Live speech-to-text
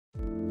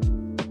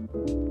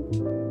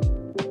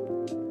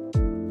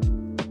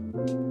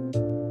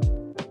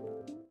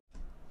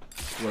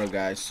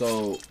guys.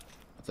 So,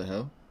 what the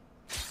hell?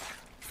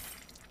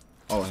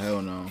 Oh,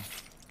 hell no.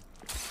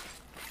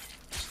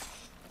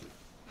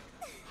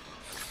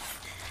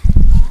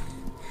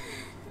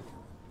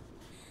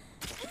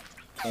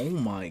 Oh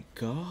my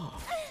god.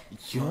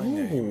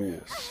 Yo.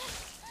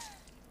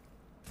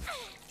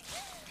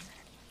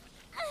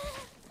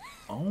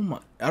 Oh my.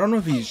 I don't know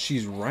if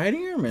she's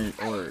riding him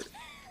or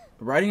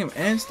riding him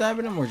and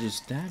stabbing him or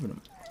just stabbing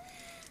him.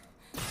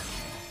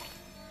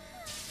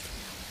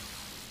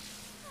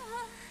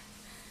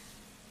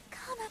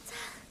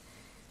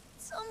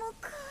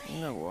 You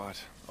know what?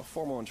 A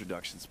formal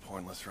introduction's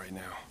pointless right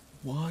now.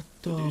 What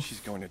The the dude she's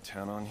going to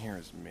town on here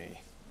is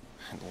me.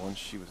 And once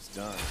she was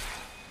done,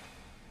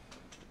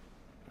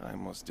 I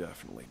most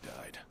definitely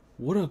died.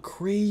 What a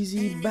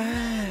crazy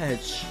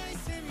batch.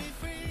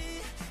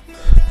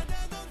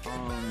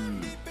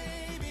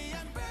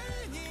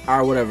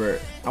 Alright, whatever.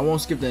 I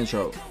won't skip the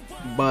intro.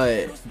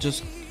 But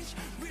just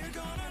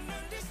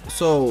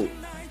so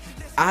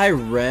I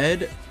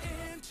read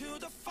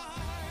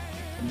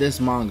this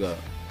manga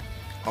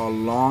a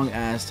long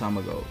ass time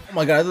ago. Oh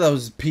my god, I thought that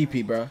was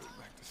PP, bro. I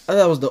thought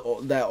that was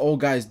that old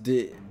guy's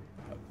dick.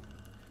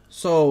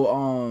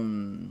 So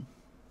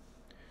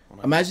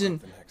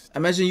imagine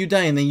you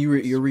dying and then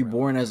you're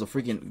reborn as a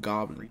freaking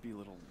goblin.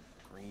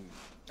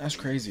 That's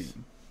crazy.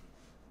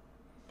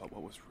 But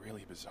what was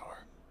really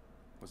bizarre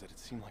was that it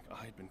seemed like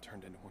I had been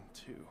turned into one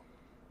too.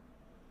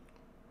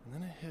 And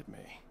then it hit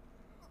me.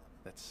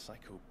 That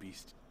psycho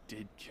beast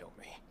did kill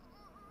me.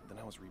 Then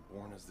I was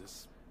reborn as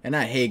this. And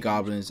I hate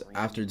goblins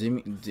after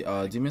Demon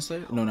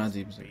Slayer? No, not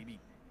Demon Slayer.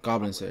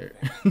 Goblin Slayer.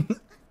 Do you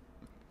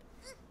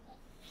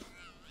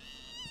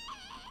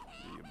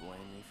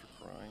blame me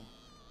for crying?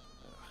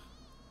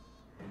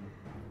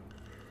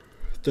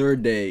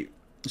 Third day.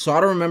 So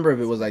I don't remember if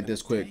it was like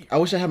this quick. I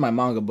wish I had my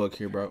manga book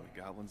here, bro.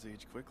 Goblins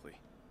age quickly.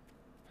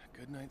 A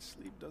good night's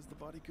sleep does the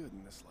body good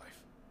in this life.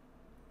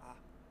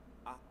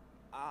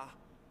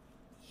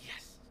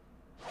 Yes.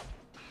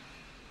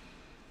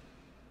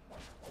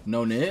 No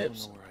I don't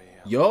nibs? know where I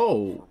am, Yo.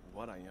 or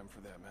what I am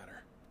for that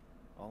matter.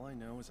 All I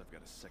know is I've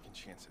got a second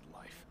chance at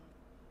life,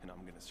 and I'm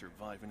gonna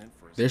survive in it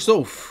for as They're long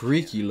so as I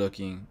freaky can.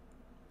 looking.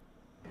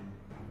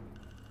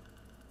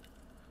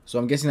 So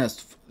I'm guessing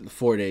that's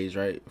 4 days,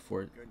 right?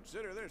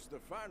 Consider this the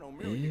final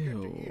meal you get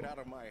to Ew. eat out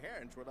of my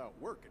hands without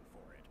working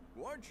for it.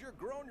 Once you're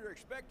grown, you're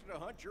expected to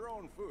hunt your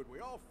own food. We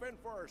all fend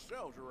for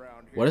ourselves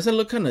around here. Why does it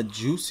look kind of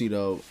juicy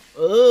though?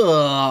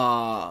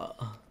 Ugh.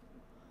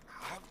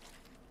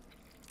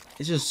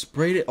 It just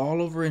sprayed it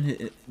all over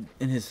in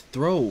his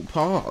throat.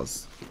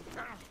 Pause.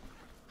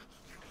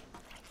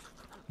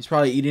 He's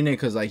probably eating it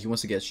because like he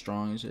wants to get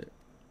strong and shit.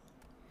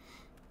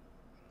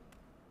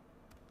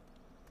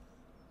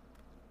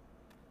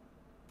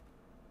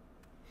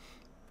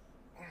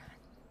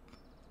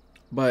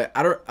 But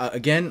I don't.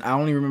 Again, I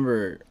only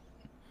remember.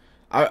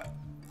 I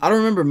don't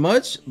remember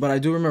much, but I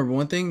do remember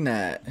one thing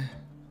that.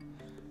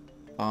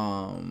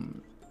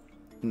 I'm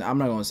not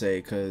gonna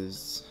say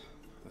because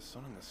The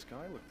sun in the sky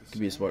looked the it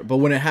could be a same. spoiler. But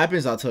when it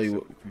happens, I'll tell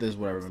you. This is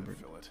what I remember.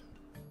 Fill it.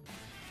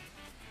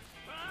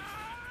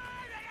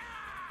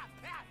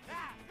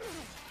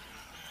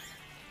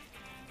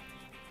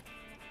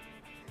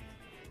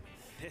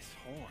 This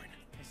horn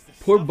is the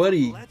Poor stuff of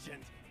buddy.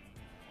 legend.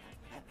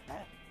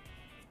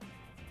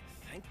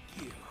 Thank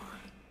you.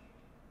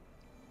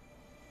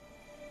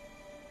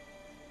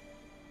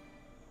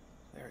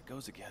 There it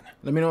goes again.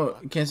 Let me know.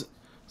 Can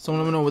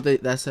someone let me know what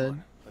that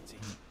said? Let's eat.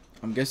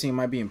 I'm guessing it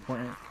might be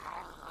important.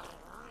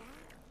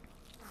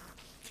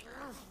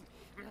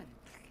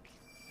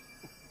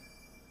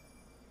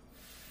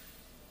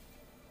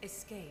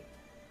 Escape.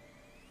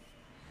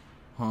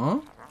 Huh?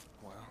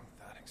 Well,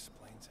 that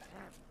explains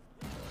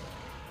it.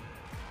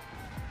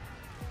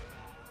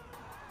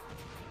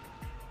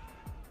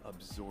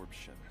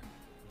 Absorption.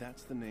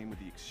 That's the name of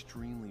the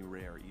extremely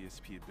rare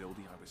ESP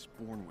ability I was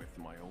born with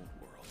in my old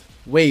world.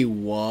 Wait,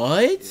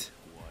 what? It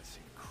was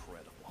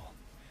incredible.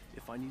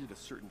 If I needed a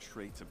certain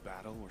trait to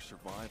battle or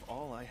survive,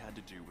 all I had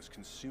to do was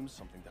consume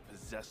something that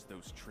possessed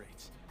those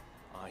traits.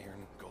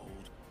 Iron,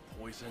 gold,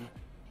 poison,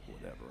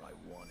 whatever I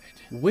wanted.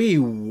 Wait, It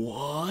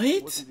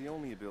what? wasn't the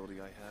only ability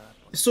I had,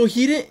 but So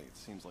he didn't. it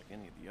seems like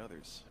any of the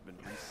others have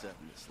been reset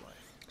in this life.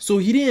 So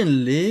he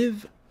didn't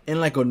live in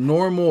like a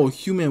normal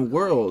human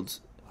world.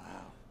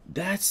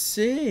 That's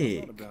I'm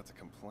sick. not about to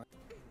complain.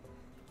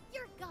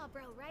 You're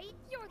Gobro, right?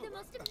 You're the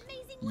most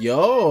amazing one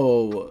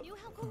Yo. I knew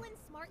how cool and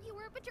smart you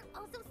were, but you're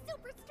also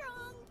super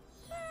strong.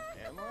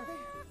 Am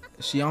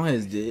I? She on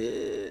his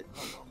dick.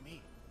 Oh,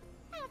 me.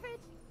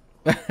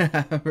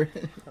 Average.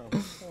 Oh,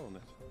 I'm feeling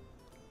it.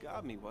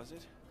 Got me, was it?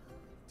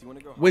 Do you want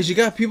to go? Wait, she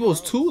got people's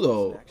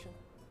tomorrow too,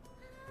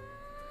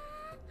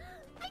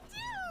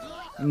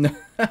 and though. see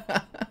some action?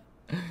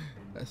 I do.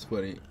 That's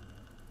funny.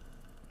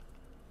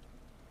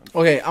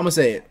 Okay, I'm gonna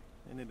say it.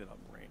 It ended up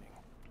raining.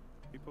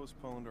 We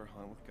postponed our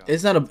hunt with God.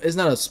 It's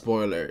not a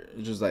spoiler.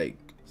 It's just like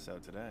So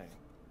today,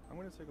 I'm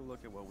going to take a look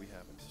at what we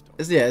have in store.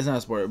 it's not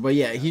a spoiler. But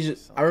yeah, he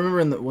just I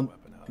remember in the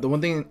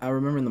one thing I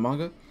remember in the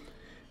manga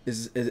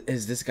is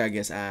this guy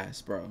gets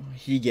ass, bro.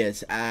 He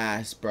gets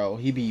ass, bro.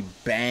 He be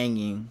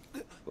banging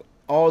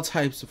all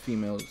types of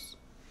females.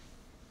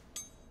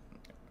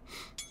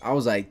 I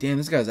was like, damn,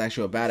 this guy's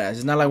actually a badass.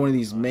 It's not like one of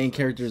these main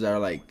characters that are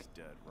like,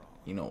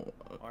 you know,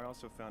 I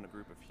also found a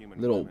group of human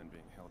little women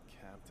being held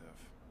captive,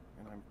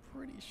 and I'm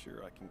pretty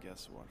sure I can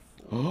guess what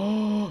for.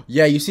 Oh,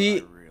 yeah, you see?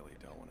 I really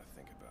don't want to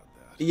think about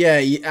that.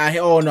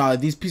 Yeah, oh no,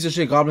 these piece of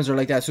shit goblins are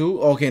like that too?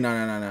 Okay, no.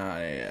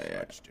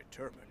 Yeah. Such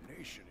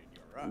determination in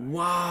your eyes.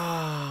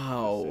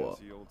 Wow.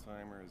 Says the old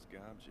timer is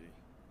Gobji.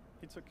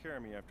 He took care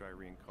of me after I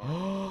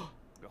reincarnated.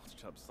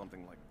 Belched up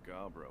something like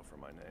Gobro for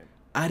my name.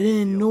 I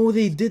didn't know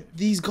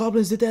these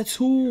goblins did that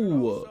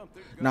too.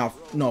 Nah,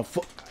 no,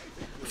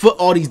 for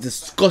all these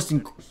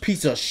disgusting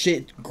piece of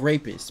shit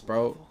grapists,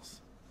 bro.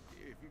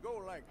 If you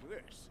go like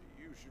this,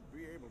 you should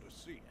be able to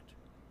see it.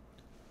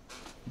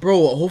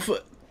 Bro, hopefully.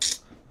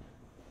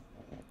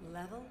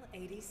 Level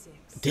 86.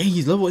 Dang,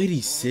 he's level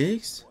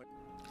 86?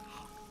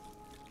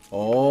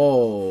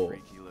 Oh.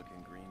 Freaky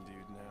looking green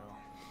dude now.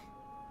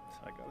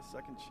 I got a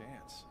second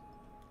chance.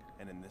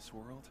 And in this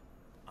world,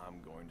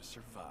 I'm going to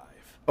survive.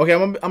 Okay,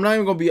 I'm not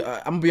even gonna be.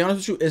 I'm gonna be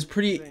honest with you. It's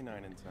pretty. Day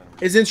 9 and 10 are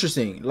It's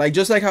interesting. Like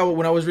just like how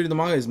when I was reading the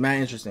manga, it's mad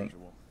interesting.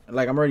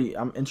 Like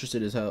I'm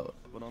interested as hell.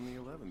 But on the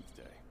 11th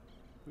day,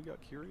 we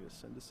got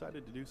curious and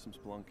decided to do some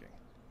splunking.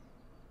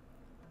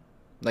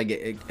 Like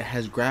it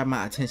has grabbed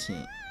my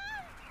attention.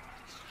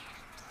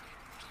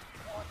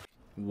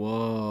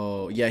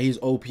 Whoa, yeah, he's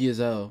OP as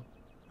hell.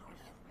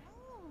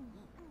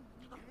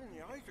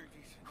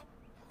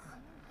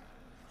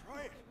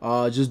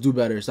 Just do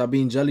better. Stop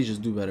being jelly.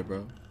 Just do better,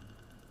 bro.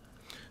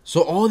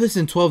 So all this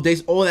in 12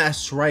 days. Oh,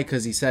 that's right.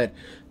 Cause he said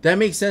that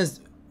makes sense.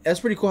 That's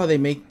pretty cool how they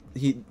make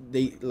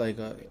they like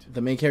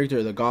the main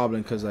character, the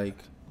goblin, cause like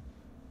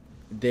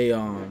they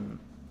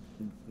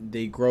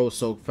grow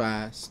so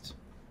fast.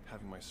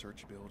 Having my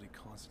search ability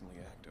constantly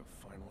active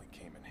finally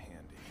came in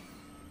handy.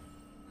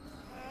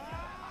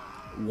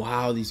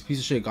 Wow, these piece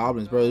of shit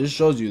goblins, bro. This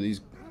shows you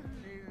these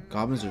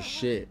goblins are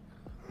shit.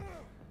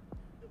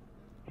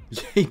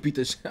 Yeah, he beat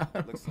the shit out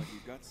of him. Looks like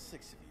you've got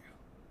 6 of you.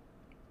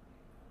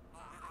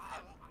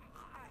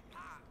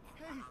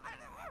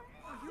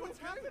 What's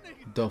happening?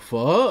 The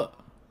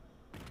fuck?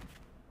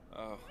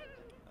 Oh,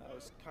 I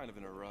was kind of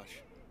in a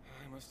rush.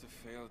 I must have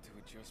failed to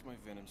adjust my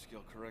venom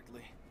skill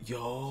correctly.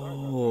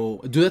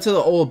 Yo, do that to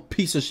the old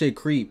piece of shit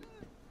creep.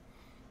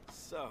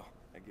 So,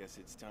 I guess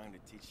it's time to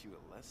teach you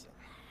a lesson.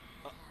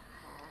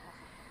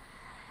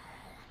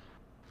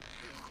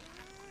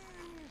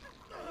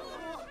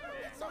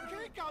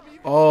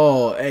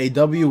 Oh, hey,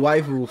 W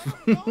waifu.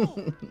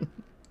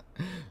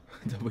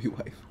 W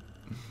waifu.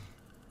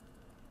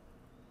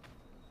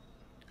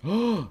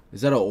 Oh,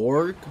 is that an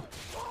orc?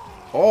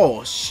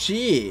 Oh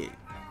shit.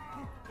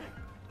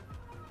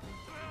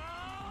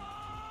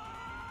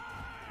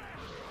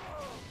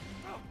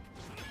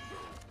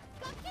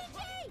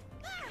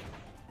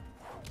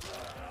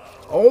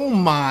 Oh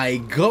my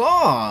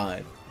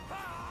god.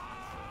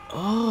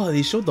 Oh,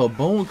 they showed the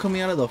bone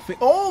coming out of the finger.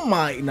 Oh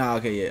my, nah,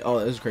 okay, yeah. Oh,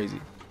 that's crazy.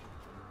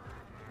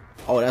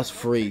 Oh, that's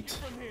freaked.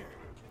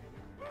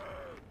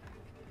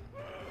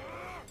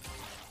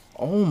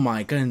 Oh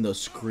my god, and the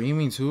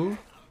screaming too.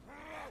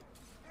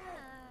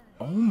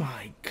 Oh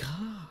my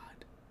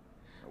god.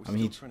 I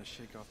mean, he's trying to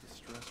shake off the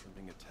stress from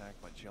being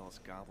attacked by jealous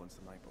goblins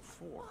the night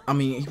before. I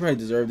mean, he probably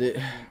deserved it.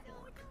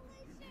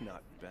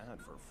 Not bad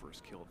for a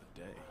first kill of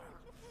the day.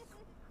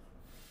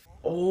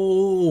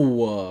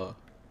 Oh,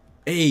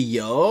 hey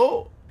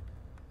yo,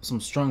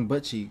 some strong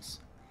butt cheeks.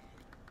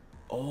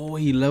 Oh,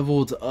 he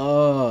leveled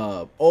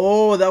up.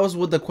 Oh, that was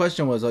what the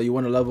question was. Oh, you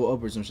want to level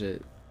up or some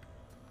shit?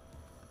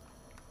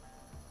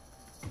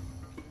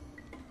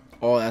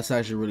 Oh, that's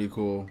actually really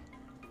cool.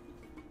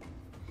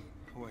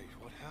 Wait,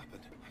 what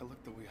happened? I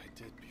looked the way I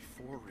did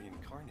before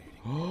reincarnating.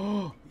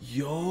 Oh,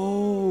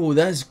 yo,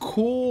 that's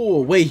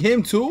cool. Wait,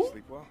 him too?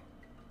 Sleep well?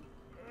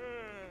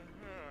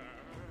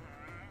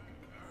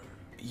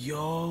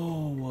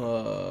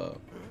 Yo,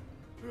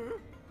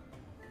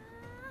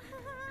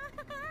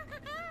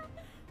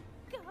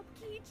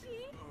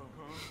 Gobkichi?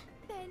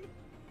 Then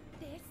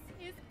this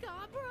is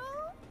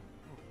Gobro?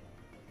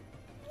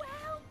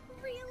 Wow,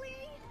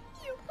 really?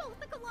 You both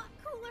look a lot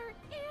cooler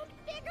and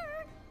bigger.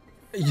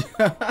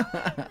 yeah.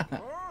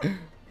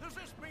 Does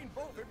this mean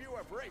both of you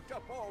have raped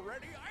up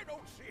already? I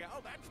don't see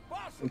how that's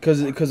possible.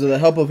 Because of the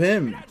help of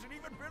him. It hasn't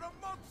even been a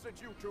month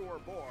since you two were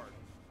born.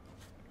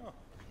 Huh.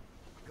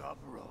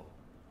 Gobro,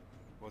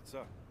 What's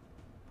up?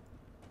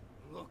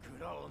 look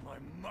at all of my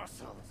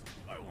muscles.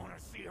 I want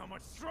to see how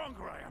much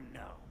stronger I am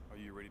now. Are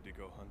you ready to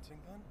go hunting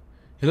then?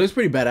 He looks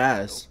pretty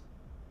badass.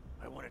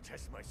 I want to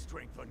test my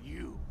strength on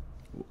you.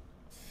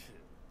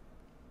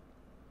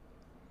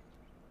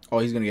 Oh,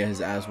 he's gonna get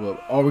his ass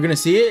whooped. Oh, we're gonna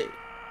see it?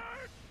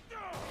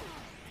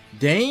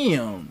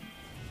 Damn.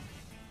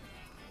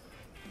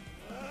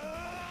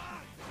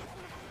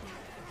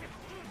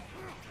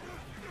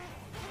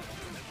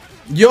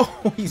 Yo,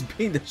 he's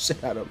beating the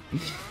shit out of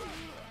him.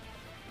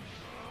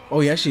 Oh,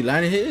 he actually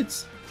landed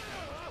hits?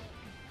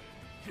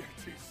 You're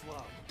too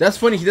slow. That's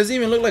funny. He doesn't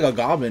even look like a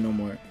goblin no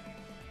more.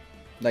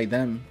 Like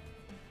them.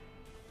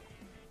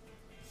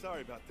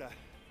 Sorry about that.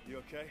 You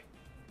okay?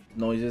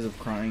 Noises of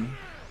crying.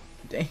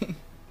 Dang.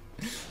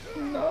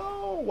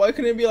 No. Why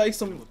couldn't it be like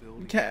some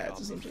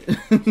cats or some shit?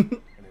 And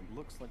it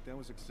looks like that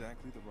was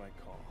exactly the right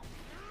call.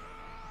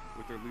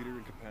 With their leader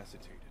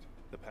incapacitated,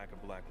 the pack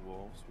of black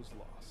wolves was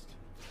lost.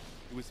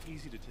 It was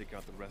easy to take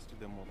out the rest of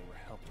them while they were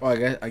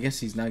helpless. Oh, I guess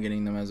he's not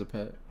getting them as a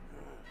pet.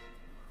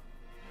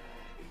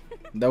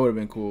 That would have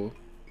been cool.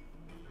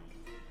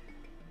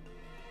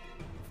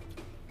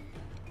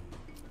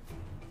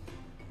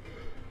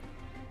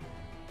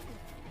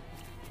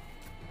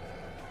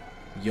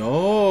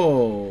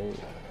 Yo.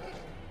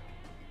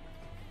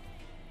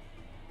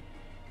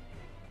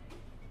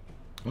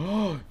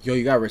 Oh, yo,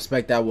 you gotta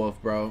respect that wolf,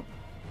 bro.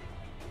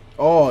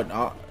 Oh,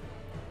 no.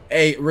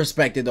 Hey,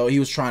 respect it though. He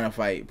was trying to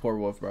fight. Poor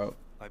wolf, bro.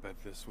 I bet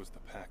this was the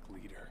pack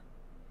leader.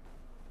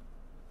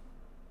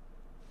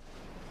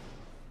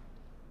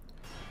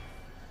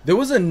 There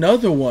was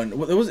another one.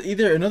 There was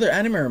either another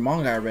anime or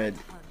manga I read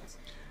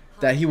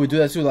that he would do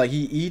that too. Like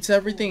he eats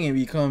everything and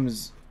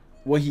becomes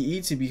what he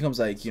eats. He becomes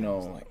like, you know,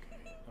 Like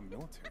a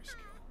military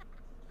skill.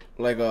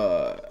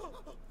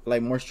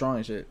 like more strong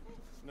and shit.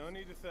 No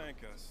need to thank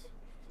us.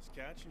 Just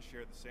catch and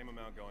share the same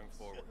amount going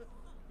forward.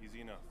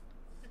 Easy enough.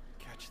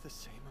 Catch the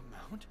same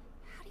amount?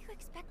 How do you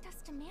expect us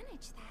to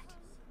manage that?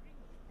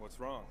 What's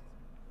wrong?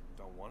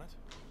 Don't want it?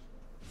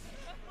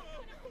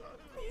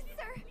 Please,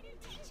 sir,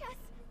 teach us.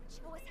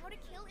 Show us how to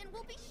kill, and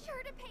we'll be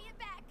sure to pay it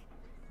back.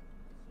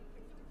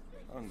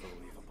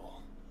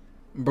 Unbelievable.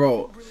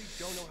 Bro, If you really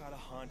don't know how to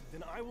hunt,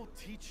 then I will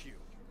teach you.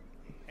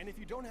 And if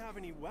you don't have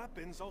any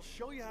weapons, I'll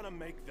show you how to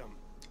make them.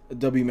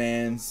 W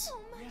mans.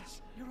 So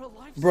much. You're a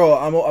life. Bro,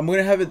 I'm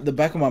gonna have it in the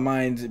back of my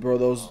mind, bro.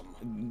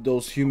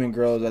 Those human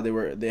girls that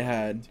they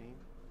had.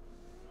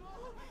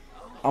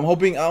 I'm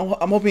hoping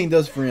he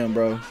does free him,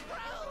 bro.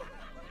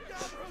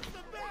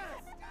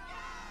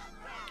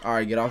 All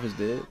right, get off his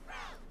dead.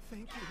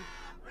 Thank you.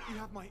 You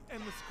have my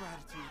endless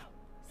gratitude.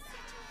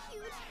 Such a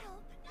huge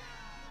help.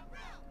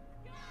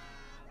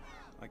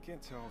 I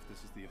can't tell if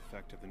this is the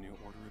effect of the new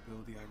order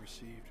ability I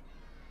received,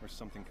 or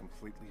something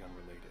completely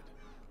unrelated.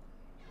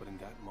 But in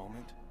that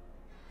moment,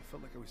 I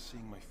felt like I was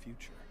seeing my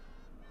future.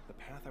 The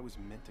path I was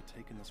meant to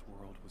take in this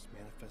world was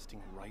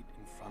manifesting right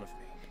in front of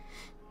me.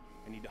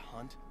 I need to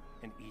hunt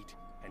and eat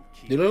and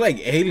keep. They look like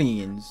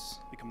aliens.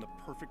 Become the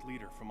perfect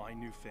leader for my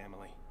new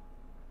family.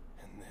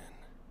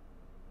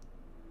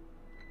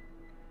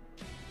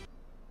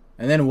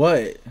 And then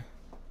what?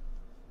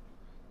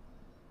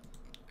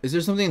 Is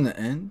there something in the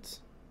end?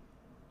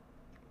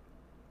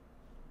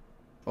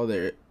 Oh,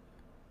 there.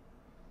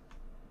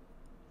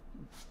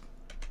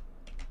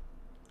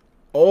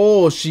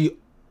 Oh, she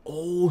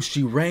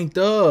ranked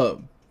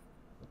up.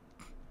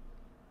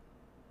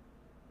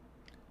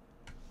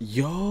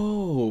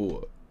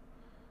 Yo.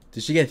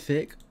 Did she get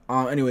thick?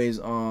 Anyways,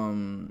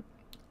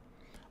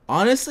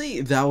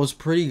 honestly, that was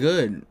pretty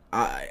good.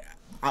 I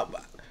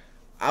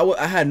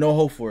had no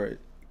hope for it.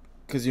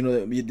 Cause you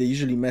know they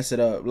usually mess it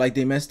up. Like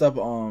they messed up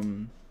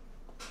the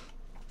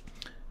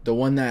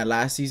one that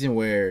last season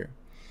where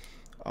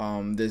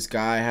this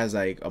guy has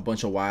like a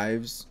bunch of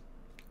wives,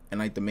 and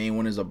like the main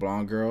one is a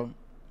blonde girl,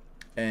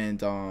 and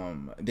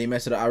they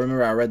messed it up. I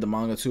remember I read the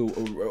manga too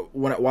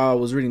while I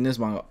was reading this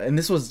manga, and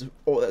this has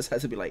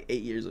to be like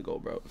 8 years ago,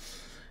 bro.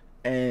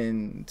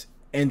 And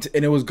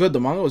it was good. The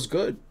manga was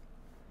good,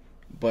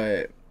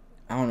 but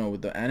I don't know,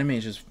 with the anime,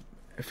 it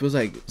feels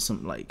like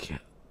some like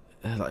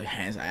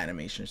hands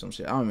animation or some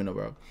shit. I don't even know,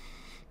 bro.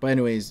 But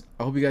anyways,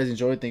 I hope you guys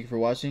enjoyed. Thank you for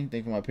watching.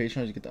 Thank you for my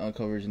patrons. You get the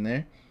uncovers in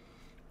there.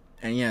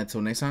 And yeah,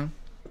 until next time,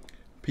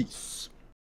 peace.